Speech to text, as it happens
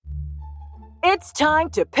It's time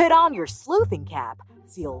to put on your sleuthing cap,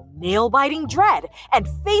 feel nail-biting dread, and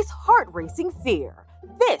face heart-racing fear.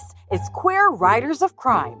 This is Queer Writers of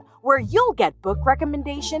Crime, where you'll get book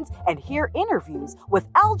recommendations and hear interviews with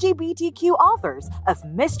LGBTQ authors of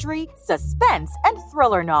mystery, suspense, and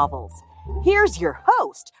thriller novels. Here's your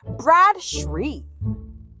host, Brad Shreve.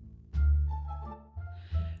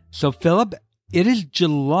 So, Philip, it is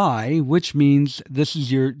July, which means this is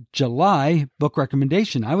your July book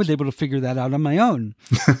recommendation. I was able to figure that out on my own.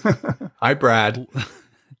 Hi, Brad.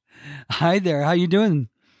 Hi there. How you doing?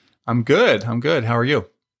 I'm good. How are you?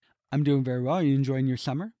 I'm doing very well. Are you enjoying your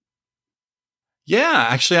summer? Yeah,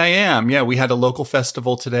 actually I am. Yeah, we had a local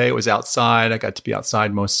festival today. It was outside. I got to be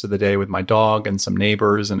outside most of the day with my dog and some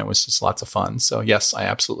neighbors, and it was just lots of fun. So yes, I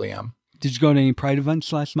absolutely am. Did you go to any Pride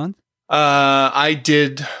events last month? I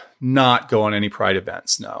did not go on any Pride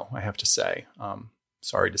events. No, I have to say.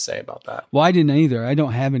 Sorry to say about that. Well, I didn't either. I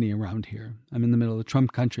don't have any around here. I'm in the middle of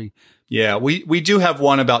Trump country. Yeah, we do have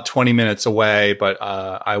one about 20 minutes away, but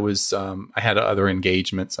I had other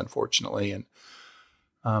engagements, unfortunately, and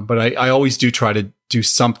but I always do try to do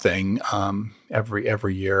something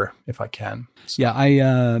every year if I can. So. Yeah,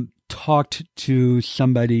 I talked to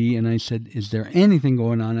somebody and I said, "Is there anything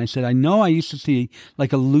going on?" I said, "I know I used to see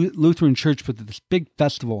like a Lutheran church put this big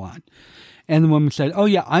festival on." And the woman said, "Oh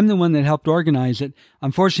yeah, I'm the one that helped organize it."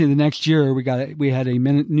 Unfortunately, the next year we had a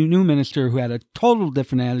new minister who had a total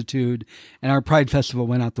different attitude, and our Pride festival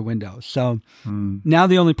went out the window. So now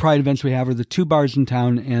the only Pride events we have are the two bars in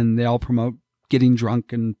town, and they all promote getting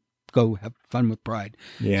drunk and go have fun with Pride.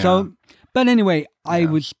 Yeah. So, but anyway, I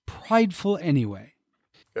was prideful anyway.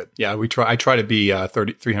 Good. Yeah, I try to be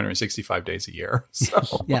 365 days a year.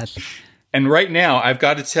 So. Yes. And right now, I've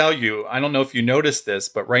got to tell you, I don't know if you noticed this,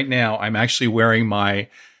 but right now I'm actually wearing my,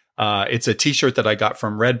 it's a t-shirt that I got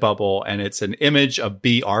from Redbubble, and it's an image of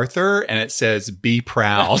B. Arthur, and it says, "Be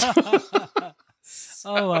proud."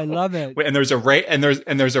 Oh, I love it. And there's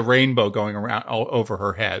a rainbow going around over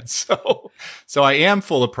her head. So I am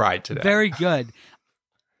full of pride today. Very good.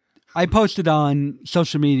 I posted on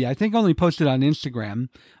social media, I think only posted on Instagram,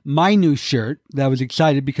 my new shirt that I was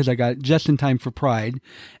excited because I got it just in time for Pride.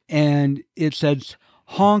 And it says,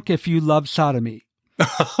 "Honk if you love sodomy."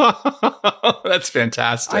 That's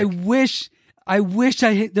fantastic. I wish there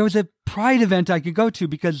was a Pride event I could go to,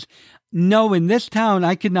 because no, in this town,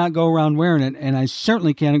 I could not go around wearing it. And I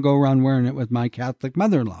certainly can't go around wearing it with my Catholic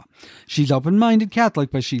mother-in-law. She's open-minded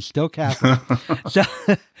Catholic, but she's still Catholic. So,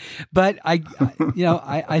 but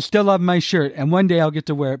I still love my shirt, and one day I'll get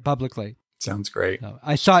to wear it publicly. Sounds great. So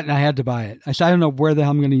I saw it and I had to buy it. I said, I don't know where the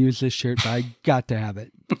hell I'm going to use this shirt, but I got to have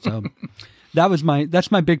it. So that's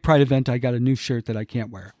my big Pride event. I got a new shirt that I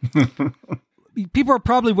can't wear. People are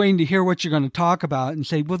probably waiting to hear what you're going to talk about and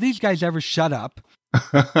say, "Will these guys ever shut up?"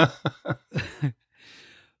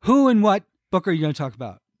 Who and what book are you going to talk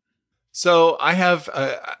about? So I have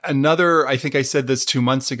another, I think I said this 2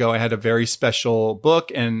 months ago, I had a very special book.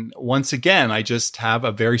 And once again, I just have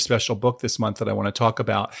a very special book this month that I want to talk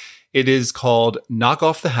about. It is called Knock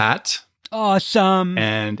Off the Hat. Awesome.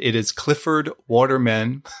 And it is Clifford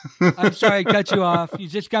Waterman. I'm sorry I cut you off. You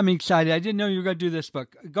just got me excited. I didn't know you were going to do this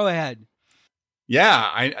book. Go ahead.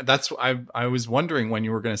 Yeah, I was wondering when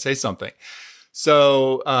you were going to say something.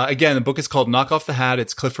 So again, the book is called Knock Off the Hat.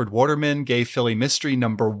 It's Clifford Waterman, Gay Philly Mystery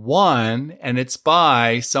 #1, and it's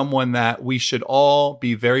by someone that we should all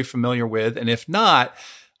be very familiar with. And if not,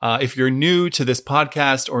 if you're new to this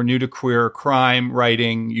podcast or new to queer crime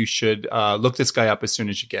writing, you should look this guy up as soon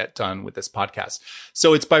as you get done with this podcast.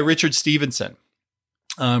 So it's by Richard Stevenson.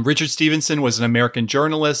 Richard Stevenson was an American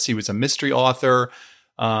journalist. He was a mystery author,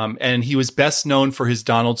 and he was best known for his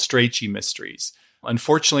Donald Strachey mysteries.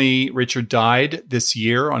 Unfortunately, Richard died this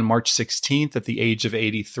year on March 16th at the age of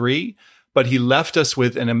 83, but he left us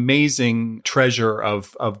with an amazing treasure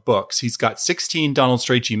of books. He's got 16 Donald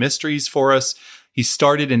Strachey mysteries for us. He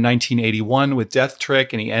started in 1981 with Death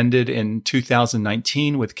Trick, and he ended in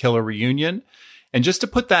 2019 with Killer Reunion. And just to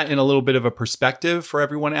put that in a little bit of a perspective for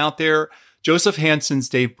everyone out there, Joseph Hanson's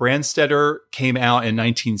Dave Branstetter came out in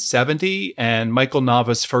 1970, and Michael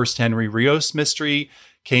Nava's first Henry Rios mystery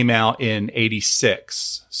came out in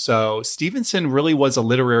 86. So Stevenson really was a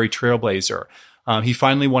literary trailblazer. He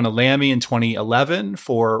finally won a Lammy in 2011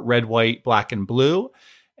 for Red, White, Black, and Blue.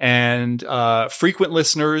 And frequent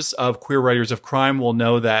listeners of Queer Writers of Crime will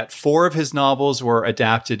know that 4 of his novels were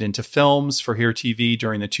adapted into films for Here TV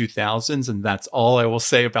during the 2000s. And that's all I will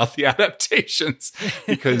say about the adaptations,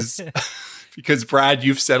 because Brad,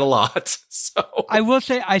 you've said a lot. So I will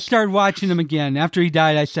say I started watching them again after he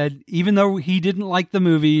died. I said, even though he didn't like the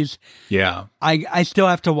movies, yeah, I still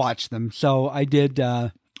have to watch them. So I did.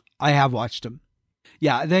 I have watched them.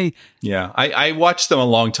 Yeah, I watched them a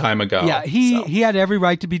long time ago. Yeah, he had every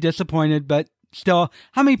right to be disappointed, but still,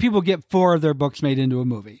 how many people get 4 of their books made into a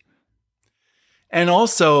movie? And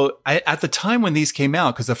also, at the time when these came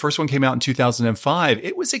out, because the first one came out in 2005,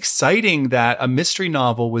 it was exciting that a mystery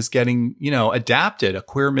novel was getting, adapted. A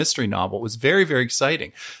queer mystery novel. It was very, very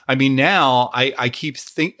exciting. I mean, now I keep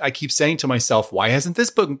saying to myself, why hasn't this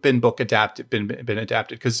book been adapted?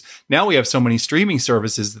 Because now we have so many streaming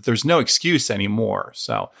services that there's no excuse anymore.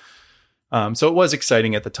 So it was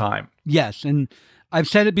exciting at the time. Yes, and I've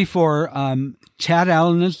said it before. Chad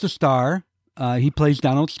Allen is the star. He plays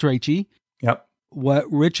Donald Strachey. Yep. What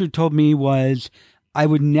Richard told me was I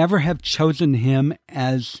would never have chosen him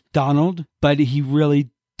as Donald, but he really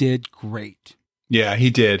did great. Yeah, he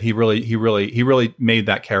did. He really made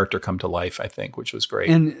that character come to life, I think, which was great.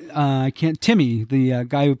 And Timmy, the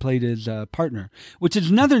guy who played his partner, which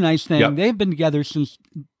is another nice thing. Yep. They've been together since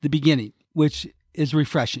the beginning, which is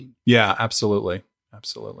refreshing. Yeah, absolutely.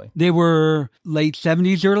 Absolutely. They were late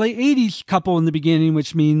 70s, early 80s couple in the beginning,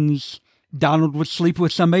 which means Donald would sleep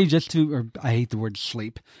with somebody or I hate the word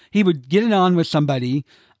sleep. He would get it on with somebody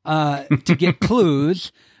to get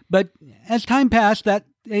clues. But as time passed, that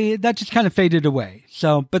just kind of faded away.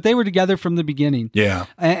 So, but they were together from the beginning. Yeah.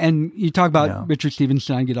 And you talk about Richard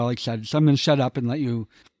Stevenson, I get all excited. So I'm going to shut up and let you.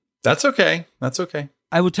 That's okay. That's okay.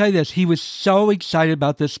 I will tell you this. He was so excited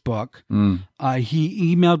about this book.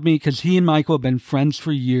 He emailed me because he and Michael have been friends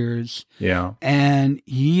for years. Yeah. And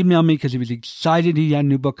he emailed me because he was excited he had a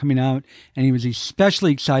new book coming out. And he was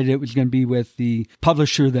especially excited it was going to be with the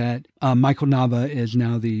publisher that Michael Nava is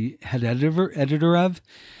now the head editor of.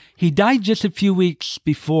 He died just a few weeks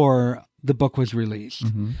before the book was released.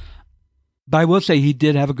 Mm-hmm. But I will say he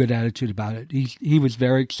did have a good attitude about it. He was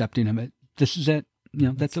very accepting of it. This is it.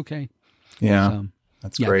 That's okay. Yeah. So,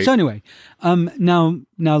 that's great. So anyway, now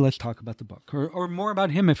let's talk about the book or more about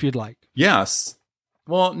him if you'd like. Yes.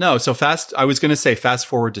 Well, no. So I was going to say fast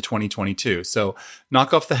forward to 2022. So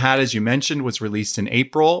Knock Off the Hat, as you mentioned, was released in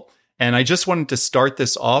April. And I just wanted to start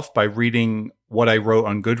this off by reading what I wrote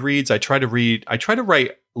on Goodreads. I try to write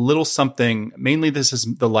a little something. Mainly this is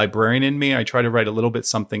the librarian in me. I try to write a little bit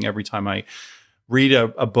something every time I read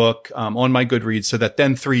a book on my Goodreads so that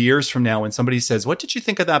then 3 years from now, when somebody says, what did you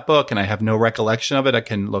think of that book? And I have no recollection of it, I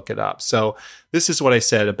can look it up. So this is what I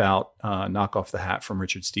said about Knock Off the Hat from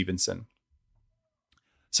Richard Stevenson.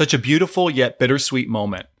 Such a beautiful yet bittersweet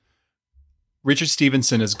moment. Richard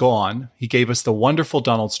Stevenson is gone. He gave us the wonderful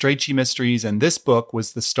Donald Strachey mysteries, and this book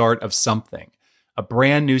was the start of something, a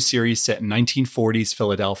brand new series set in 1940s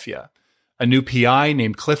Philadelphia. A new PI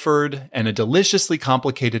named Clifford, and a deliciously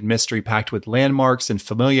complicated mystery packed with landmarks and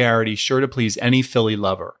familiarity sure to please any Philly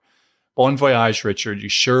lover. Bon voyage, Richard. You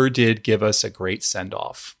sure did give us a great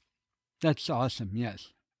send-off. That's awesome, yes.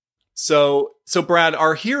 So Brad,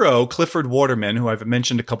 our hero, Clifford Waterman, who I've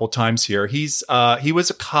mentioned a couple times here, he was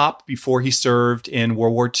a cop before he served in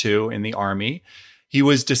World War II in the Army. He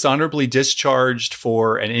was dishonorably discharged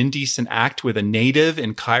for an indecent act with a native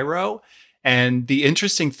in Cairo. And the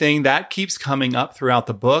interesting thing that keeps coming up throughout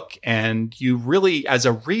the book, and you really, as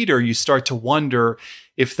a reader, you start to wonder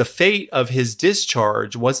if the fate of his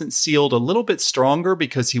discharge wasn't sealed a little bit stronger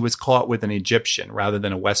because he was caught with an Egyptian rather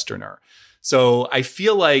than a Westerner. So I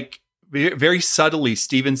feel like very subtly,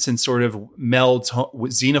 Stevenson sort of melds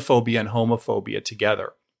xenophobia and homophobia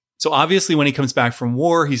together. So obviously, when he comes back from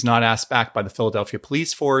war, he's not asked back by the Philadelphia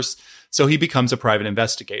police force, so he becomes a private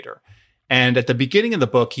investigator. And at the beginning of the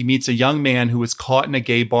book, he meets a young man who was caught in a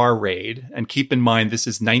gay bar raid. And keep in mind, this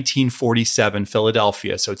is 1947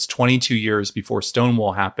 Philadelphia, so it's 22 years before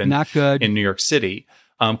Stonewall happened. Not good. In New York City.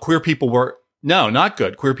 Queer people were... No, not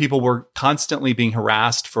good. Queer people were constantly being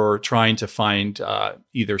harassed for trying to find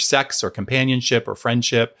either sex or companionship or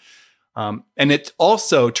friendship. And it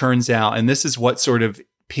also turns out, and this is what sort of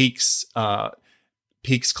piques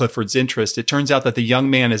Clifford's interest, it turns out that the young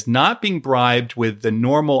man is not being bribed with the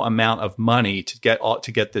normal amount of money to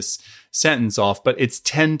get this sentence off, but it's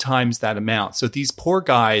 10 times that amount. So these poor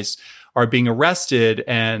guys are being arrested,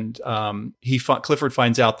 and Clifford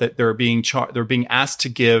finds out that they're being asked to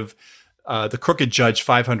give the crooked judge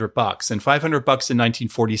 $500, and $500 in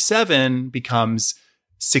 1947 becomes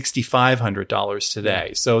 $6,500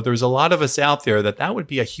 today. So there's a lot of us out there that would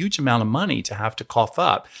be a huge amount of money to have to cough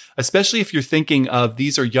up, especially if you're thinking of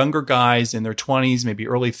these are younger guys in their 20s, maybe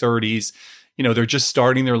early 30s. They're just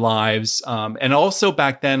starting their lives. And also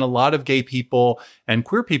back then, a lot of gay people and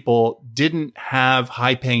queer people didn't have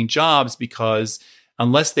high paying jobs because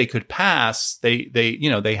unless they could pass,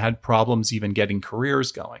 they had problems even getting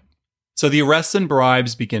careers going. So the arrests and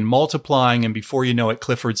bribes begin multiplying, and before you know it,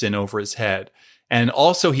 Clifford's in over his head. And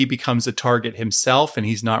also he becomes a target himself, and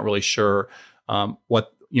he's not really sure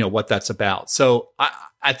what that's about. So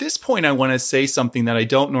at this point, I want to say something that I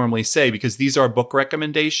don't normally say, because these are book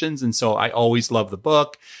recommendations. And so I always love the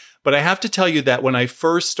book. But I have to tell you that when I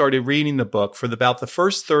first started reading the book, for about the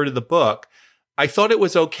first third of the book, I thought it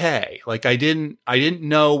was okay. Like I didn't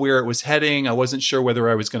know where it was heading. I wasn't sure whether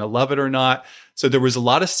I was going to love it or not. So there was a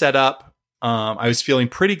lot of setup. I was feeling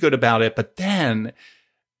pretty good about it. But then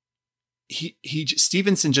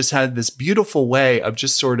Stevenson just had this beautiful way of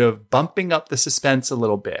just sort of bumping up the suspense a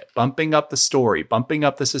little bit, bumping up the story, bumping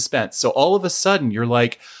up the suspense. So all of a sudden you're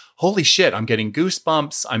like, holy shit, I'm getting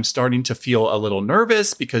goosebumps. I'm starting to feel a little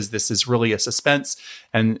nervous because this is really a suspense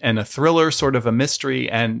and a thriller, sort of a mystery.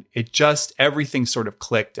 And everything sort of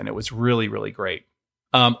clicked, and it was really, really great.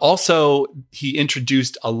 Also, he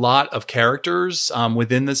introduced a lot of characters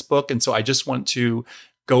within this book. And so I just want to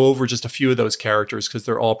go over just a few of those characters because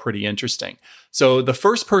they're all pretty interesting. So the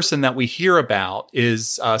first person that we hear about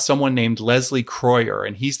is someone named Leslie Croyer,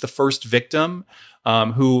 and he's the first victim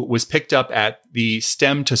who was picked up at the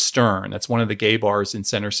Stem to Stern. That's one of the gay bars in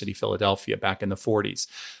Center City, Philadelphia, back in the 40s.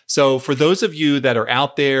 So for those of you that are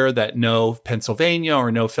out there that know Pennsylvania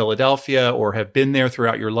or know Philadelphia or have been there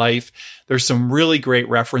throughout your life, there's some really great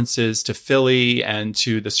references to Philly and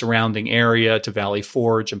to the surrounding area, to Valley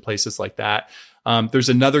Forge and places like that. There's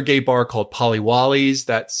another gay bar called Polly Wally's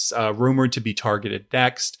that's rumored to be targeted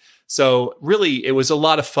next. So really, it was a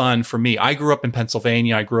lot of fun for me. I grew up in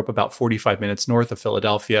Pennsylvania. I grew up about 45 minutes north of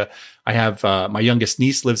Philadelphia. I have my youngest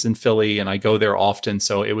niece lives in Philly, and I go there often.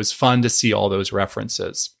 So it was fun to see all those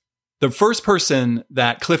references. The first person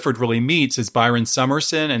that Clifford really meets is Byron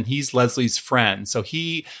Summerson, and he's Leslie's friend. So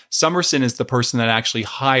Summerson is the person that actually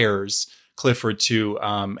hires Clifford to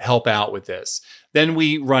help out with this. Then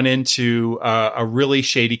we run into a really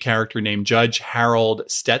shady character named Judge Harold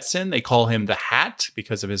Stetson. They call him the Hat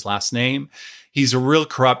because of his last name. He's a real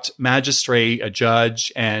corrupt magistrate, a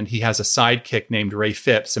judge, and he has a sidekick named Ray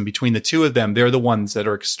Phipps. And between the two of them, they're the ones that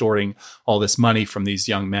are extorting all this money from these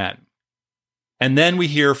young men. And then we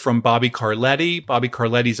hear from Bobby Carletti. Bobby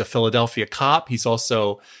Carletti's a Philadelphia cop. He's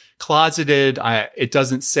also closeted. It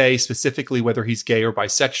doesn't say specifically whether he's gay or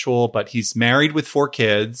bisexual, but he's married with 4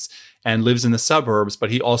 kids and lives in the suburbs, but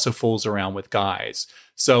he also fools around with guys.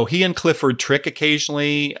 So he and Clifford trick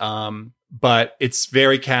occasionally, but it's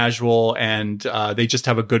very casual, and they just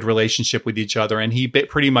have a good relationship with each other. And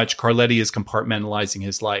Carletti is compartmentalizing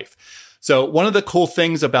his life. So one of the cool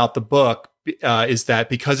things about the book is that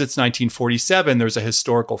because it's 1947, there's a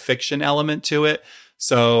historical fiction element to it.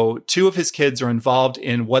 So 2 of his kids are involved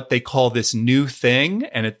in what they call this new thing,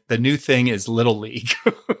 and the new thing is Little League.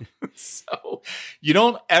 So you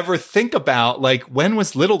don't ever think about, like, when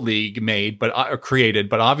was Little League made or created,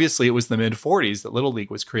 but obviously it was the mid-40s that Little League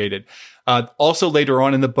was created. Also later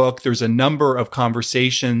on in the book, there's a number of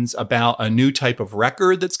conversations about a new type of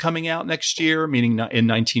record that's coming out next year, meaning in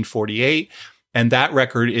 1948. And that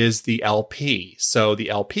record is the LP. So the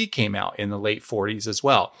LP came out in the late 40s as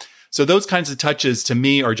well. So those kinds of touches to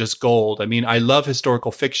me are just gold. I mean, I love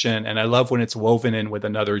historical fiction, and I love when it's woven in with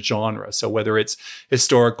another genre. So whether it's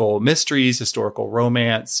historical mysteries, historical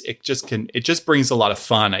romance, it just brings a lot of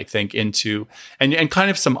fun, I think, into and kind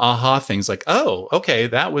of some aha things like, oh, okay,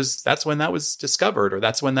 that's when that was discovered, or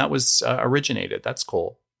that's when that was originated. That's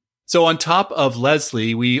cool. So on top of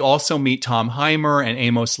Leslie, we also meet Tom Heimer and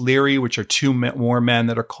Amos Leary, which are 2 more men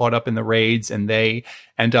that are caught up in the raids. And they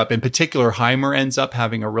end up, in particular, Heimer ends up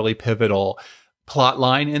having a really pivotal plot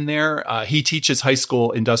line in there. He teaches high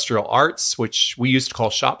school industrial arts, which we used to call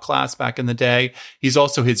shop class back in the day. He's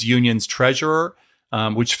also his union's treasurer,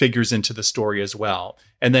 which figures into the story as well.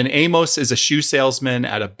 And then Amos is a shoe salesman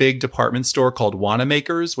at a big department store called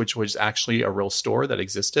Wanamaker's, which was actually a real store that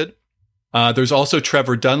existed. There's also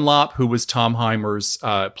Trevor Dunlop, who was Tom Heimer's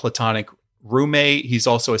platonic roommate. He's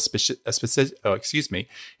also I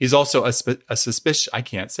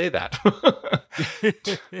can't say that.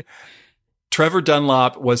 Trevor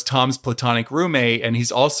Dunlop was Tom's platonic roommate, and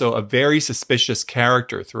he's also a very suspicious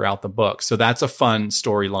character throughout the book. So that's a fun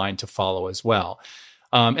storyline to follow as well.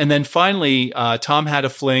 And then finally, Tom had a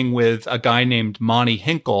fling with a guy named Monty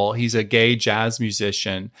Hinkle. He's a gay jazz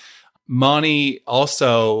musician. Monty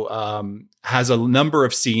also has a number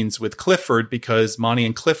of scenes with Clifford because Monty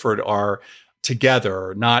and Clifford are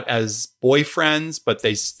together, not as boyfriends, but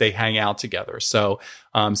they hang out together. So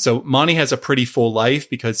Monty has a pretty full life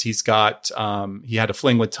because he had a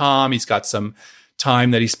fling with Tom. He's got some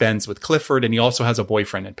time that he spends with Clifford, and he also has a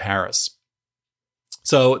boyfriend in Paris.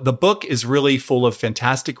 So the book is really full of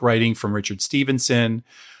fantastic writing from Richard Stevenson.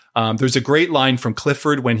 There's a great line from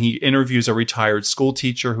Clifford when he interviews a retired school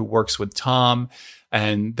teacher who works with Tom.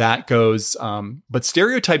 And that goes, but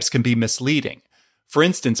stereotypes can be misleading. For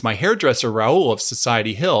instance, my hairdresser, Raoul of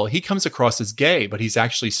Society Hill, he comes across as gay, but he's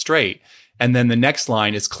actually straight. And then the next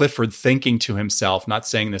line is Clifford thinking to himself, not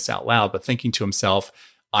saying this out loud, but thinking to himself,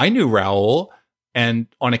 I knew Raoul, and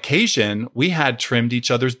on occasion we had trimmed each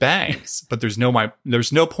other's bangs, but there's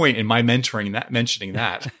no point in my mentioning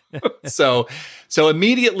that. So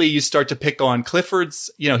immediately you start to pick on Clifford's,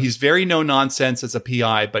 he's very no nonsense as a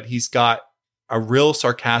PI, but he's got a real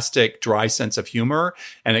sarcastic, dry sense of humor,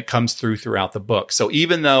 and it comes throughout the book. So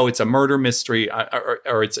even though it's a murder mystery,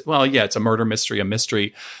 it's a murder mystery, a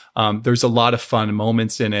mystery, there's a lot of fun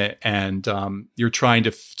moments in it, and you're trying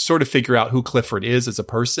to sort of figure out who Clifford is as a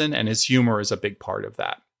person, and his humor is a big part of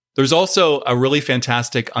that. There's also a really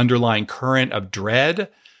fantastic underlying current of dread,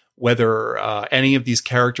 whether any of these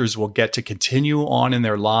characters will get to continue on in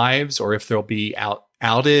their lives, or if they'll be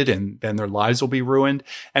outed and then their lives will be ruined.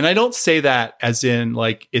 And I don't say that as in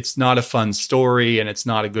like it's not a fun story and it's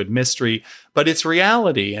not a good mystery, but it's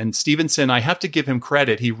reality. And Stevenson, I have to give him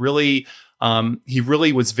credit. He really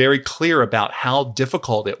was very clear about how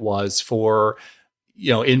difficult it was for,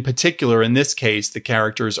 in particular, in this case, the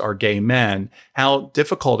characters are gay men, how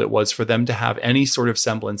difficult it was for them to have any sort of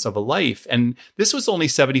semblance of a life. And this was only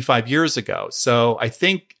 75 years ago. So I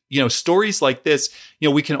think, stories like this,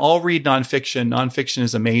 we can all read nonfiction. Nonfiction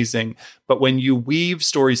is amazing. But when you weave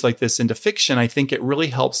stories like this into fiction, I think it really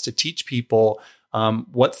helps to teach people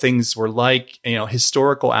what things were like,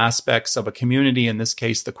 historical aspects of a community, in this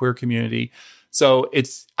case, the queer community. So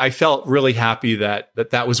I felt really happy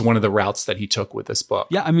that was one of the routes that he took with this book.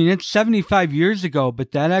 Yeah, I mean, it's 75 years ago,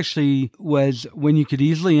 but that actually was when you could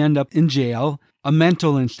easily end up in jail, a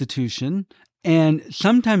mental institution, and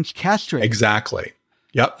sometimes castrated. Exactly.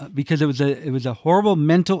 Yep. Because it was a horrible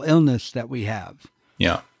mental illness that we have.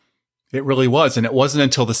 Yeah. It really was. And it wasn't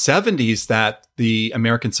until the 70s that the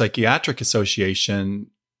American Psychiatric Association,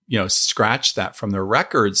 scratched that from their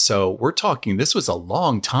records. So we're talking, this was a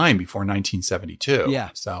long time before 1972. Yeah.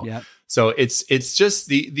 So it's just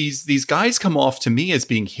these guys come off to me as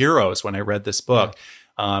being heroes when I read this book.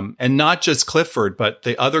 Yeah. And not just Clifford, but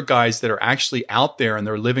the other guys that are actually out there and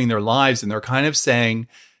they're living their lives and they're kind of saying,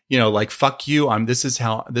 like, fuck you. this is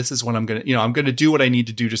what I'm going to, I'm going to do what I need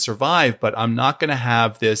to do to survive, but I'm not going to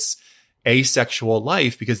have this asexual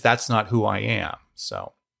life because that's not who I am.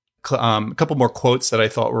 So a couple more quotes that I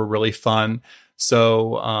thought were really fun.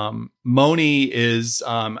 So Moni is,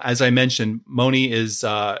 as I mentioned, Moni is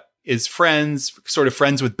friends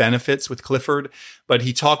with benefits with Clifford, but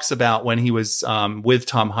he talks about when he was with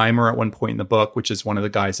Tom Heimer at one point in the book, which is one of the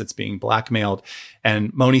guys that's being blackmailed.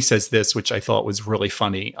 And Moni says this, which I thought was really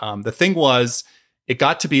funny. The thing was, it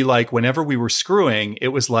got to be like whenever we were screwing, it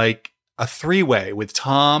was like a three-way with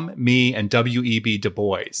Tom, me, and W.E.B. Du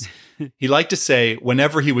Bois. He liked to say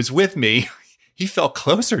whenever he was with me, he felt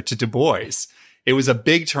closer to Du Bois. It was a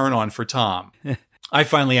big turn on for Tom. I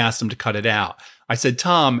finally asked him to cut it out. I said,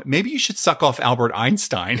 Tom, maybe you should suck off Albert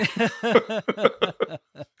Einstein.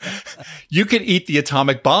 You could eat the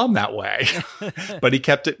atomic bomb that way. But he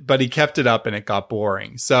kept it up and it got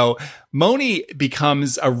boring. So Moni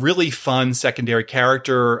becomes a really fun secondary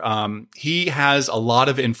character. He has a lot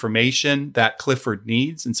of information that Clifford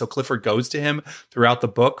needs. And so Clifford goes to him throughout the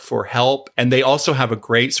book for help. And they also have a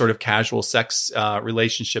great sort of casual sex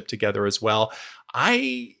relationship together as well.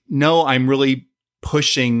 I know I'm really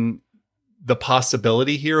pushing the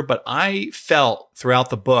possibility here, but I felt throughout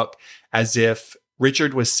the book as if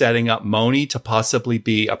Richard was setting up Moni to possibly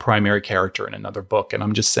be a primary character in another book. And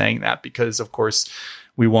I'm just saying that because, of course,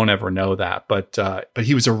 we won't ever know that. But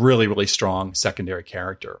he was a really, really strong secondary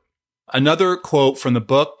character. Another quote from the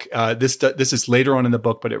book, this is later on in the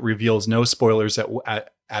book, but it reveals no spoilers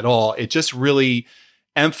at all. It just really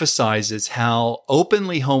emphasizes how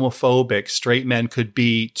openly homophobic straight men could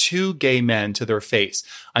be to gay men to their face.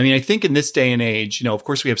 I mean, I think in this day and age, of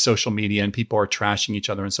course we have social media and people are trashing each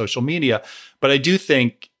other on social media, but I do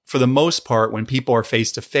think for the most part, when people are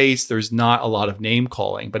face to face, there's not a lot of name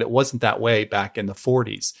calling, but it wasn't that way back in the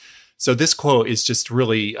 40s. So this quote is just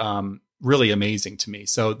really, really amazing to me.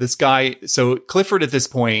 So Clifford at this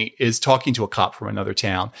point is talking to a cop from another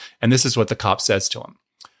town, and this is what the cop says to him.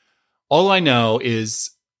 All I know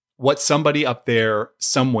is what somebody up there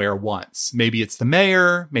somewhere wants. Maybe it's the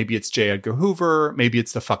mayor, maybe it's J. Edgar Hoover, maybe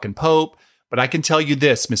it's the fucking Pope. But I can tell you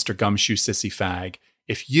this, Mr. Gumshoe Sissy Fag.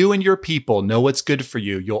 If you and your people know what's good for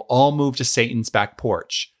you, you'll all move to Satan's back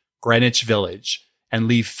porch, Greenwich Village, and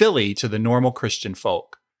leave Philly to the normal Christian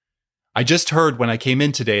folk. I just heard when I came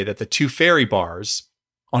in today that the two fairy bars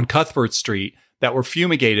on Cuthbert Street that were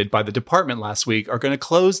fumigated by the department last week are going to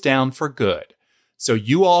close down for good. So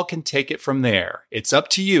you all can take it from there. It's up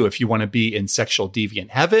to you if you want to be in sexual deviant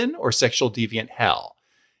heaven or sexual deviant hell.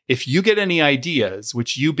 If you get any ideas,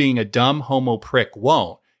 which you being a dumb homo prick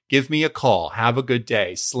won't, give me a call. Have a good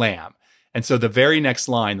day. Slam. And so the very next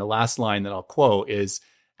line, the last line that I'll quote is,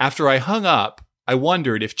 after I hung up, I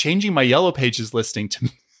wondered if changing my Yellow Pages listing to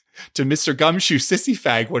Mr. Gumshoe Sissy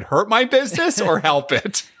Fag would hurt my business or help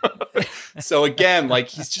it. So again, like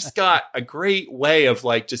he's just got a great way of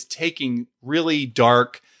like just taking really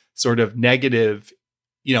dark, sort of negative,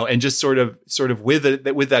 and just sort of with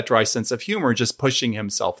that dry sense of humor, just pushing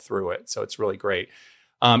himself through it. So it's really great.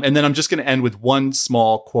 And then I'm just going to end with one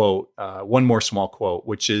more small quote,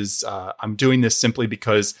 which is I'm doing this simply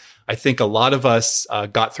because I think a lot of us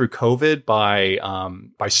got through COVID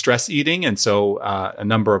by stress eating. And so a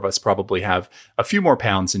number of us probably have a few more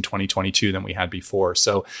pounds in 2022 than we had before.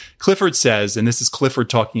 So Clifford says, and this is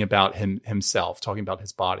Clifford talking about himself, talking about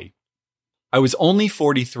his body. I was only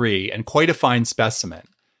 43 and quite a fine specimen,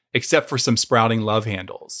 except for some sprouting love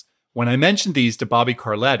handles. When I mentioned these to Bobby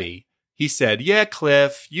Carletti, he said, "Yeah,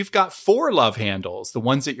 Cliff, you've got 4 love handles, the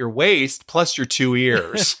ones at your waist plus your 2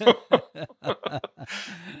 ears."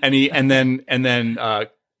 and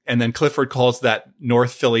then Clifford calls that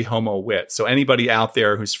North Philly homo wit. So anybody out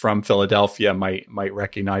there who's from Philadelphia might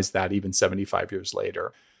recognize that even 75 years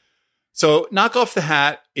later. So Knock Off the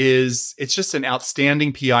Hat it's just an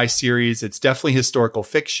outstanding PI series. It's definitely historical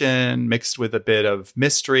fiction mixed with a bit of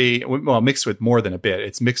mystery. Well, mixed with more than a bit.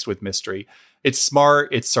 It's mixed with mystery. It's smart.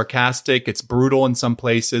 It's sarcastic. It's brutal in some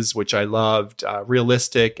places, which I loved,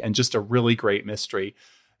 realistic, and just a really great mystery.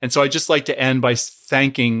 And so I just like to end by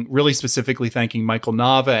really specifically thanking Michael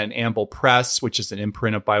Nava and Amble Press, which is an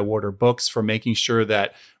imprint of Bywater Books, for making sure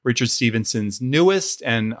that Richard Stevenson's newest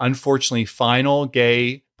and unfortunately final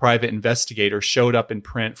gay private investigator showed up in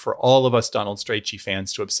print for all of us Donald Strachey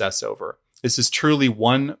fans to obsess over. This is truly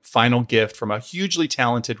one final gift from a hugely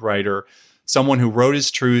talented writer, someone who wrote his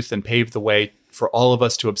truth and paved the way for all of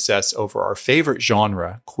us to obsess over our favorite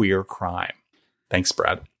genre, queer crime. Thanks,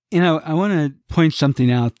 Brad. I want to point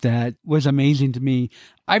something out that was amazing to me.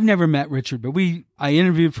 I've never met Richard, but I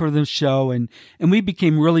interviewed for the show and we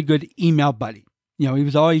became really good email buddy. He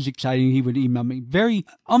was always exciting. He would email me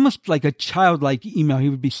almost like a childlike email. He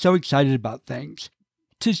would be so excited about things.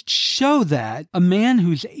 To show that a man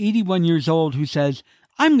who's 81 years old who says,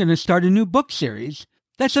 I'm going to start a new book series,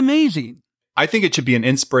 that's amazing. I think it should be an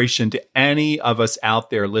inspiration to any of us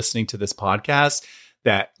out there listening to this podcast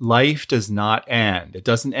that life does not end. It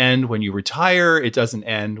doesn't end when you retire. It doesn't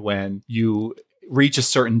end when you reach a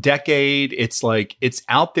certain decade. It's like, it's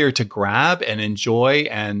out there to grab and enjoy.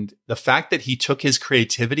 And the fact that he took his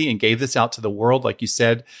creativity and gave this out to the world, like you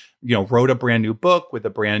said, wrote a brand new book with a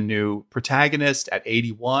brand new protagonist at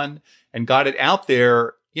 81 and got it out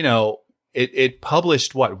there, it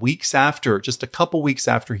published just a couple weeks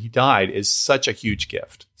after he died is such a huge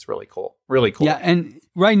gift. It's really cool. Really cool. Yeah. And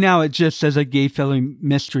right now it just says a gay Philly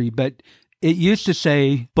mystery, but it used to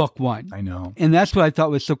say book 1. I know. And that's what I thought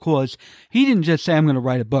was so cool is he didn't just say, I'm going to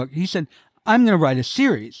write a book. He said, I'm going to write a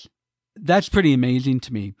series. That's pretty amazing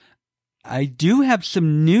to me. I do have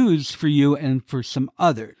some news for you and for some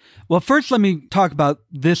others. Well, first, let me talk about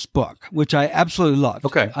this book, which I absolutely loved.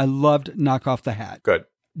 Okay. I loved Knock Off the Hat. Good.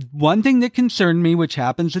 One thing that concerned me, which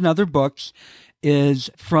happens in other books, is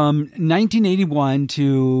from 1981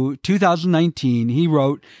 to 2019, he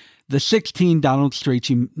wrote the 16 Donald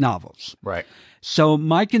Strachey novels. Right. So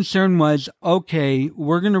my concern was, okay,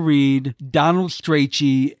 we're going to read Donald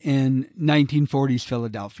Strachey in 1940s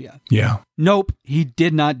Philadelphia. Yeah. Nope, he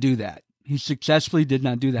did not do that. He successfully did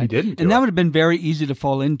not do that. He didn't do and that it. would have been very easy to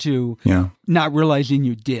fall into, not realizing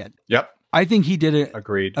you did. Yep. I think he did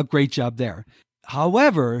Agreed. a great job there.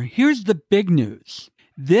 However, here's the big news.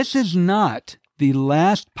 This is not the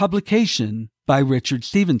last publication by Richard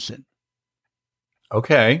Stevenson.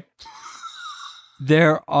 Okay.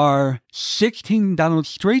 There are 16 Donald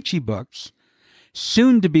Strachey books,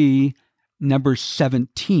 soon to be number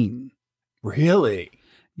 17. Really?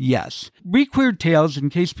 Yes. Requeered Tales, in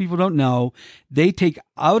case people don't know, they take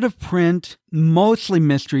out of print mostly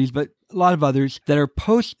mysteries, but a lot of others that are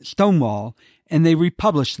post-Stonewall, and they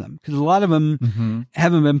republish them because a lot of them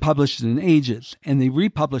haven't been published in ages, and they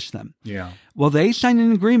republish them. Yeah. Well, they signed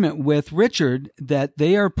an agreement with Richard that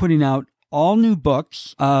they are putting out all new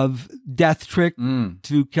books of Death Trick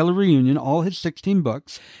to Kill a Reunion, all his 16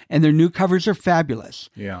 books, and their new covers are fabulous.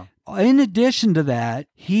 Yeah. In addition to that,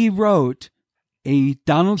 he wrote a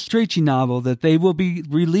Donald Strachey novel that they will be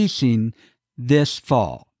releasing this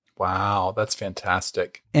fall. Wow, that's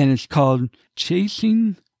fantastic. And it's called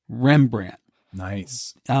Chasing Rembrandt.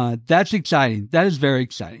 Nice. That's exciting. That is very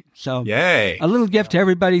exciting. So yay. A little gift to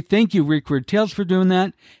everybody. Thank you, Weird Queer Tales, for doing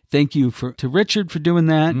that. Thank you to Richard for doing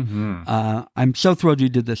that. Mm-hmm. I'm so thrilled you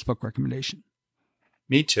did this book recommendation.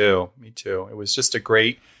 Me too. It was just a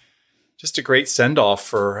great send-off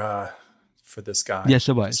for this guy. Yes,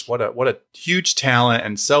 it was. Just what a huge talent,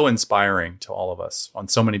 and so inspiring to all of us on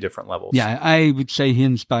so many different levels. Yeah, I would say he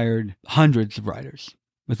inspired hundreds of writers,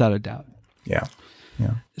 without a doubt. Yeah.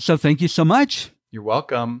 So thank you so much. You're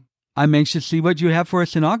welcome. I'm anxious to see what you have for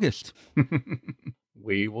us in August.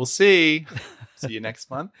 We will see. See you next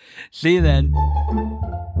month. See you then.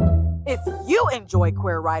 If you enjoy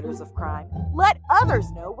Queer Writers of Crime, let others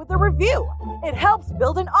know with a review. It helps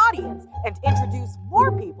build an audience and introduce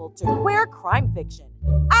more people to queer crime fiction.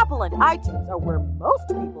 Apple and iTunes are where most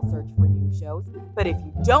people search for new shows, but if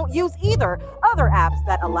you don't use either, other apps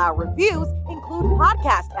that allow reviews include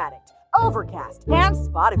Podcast Addict, Overcast, and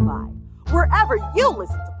Spotify. Wherever you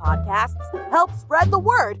listen to podcasts, help spread the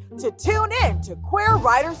word to tune in to Queer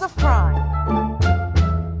Writers of Crime.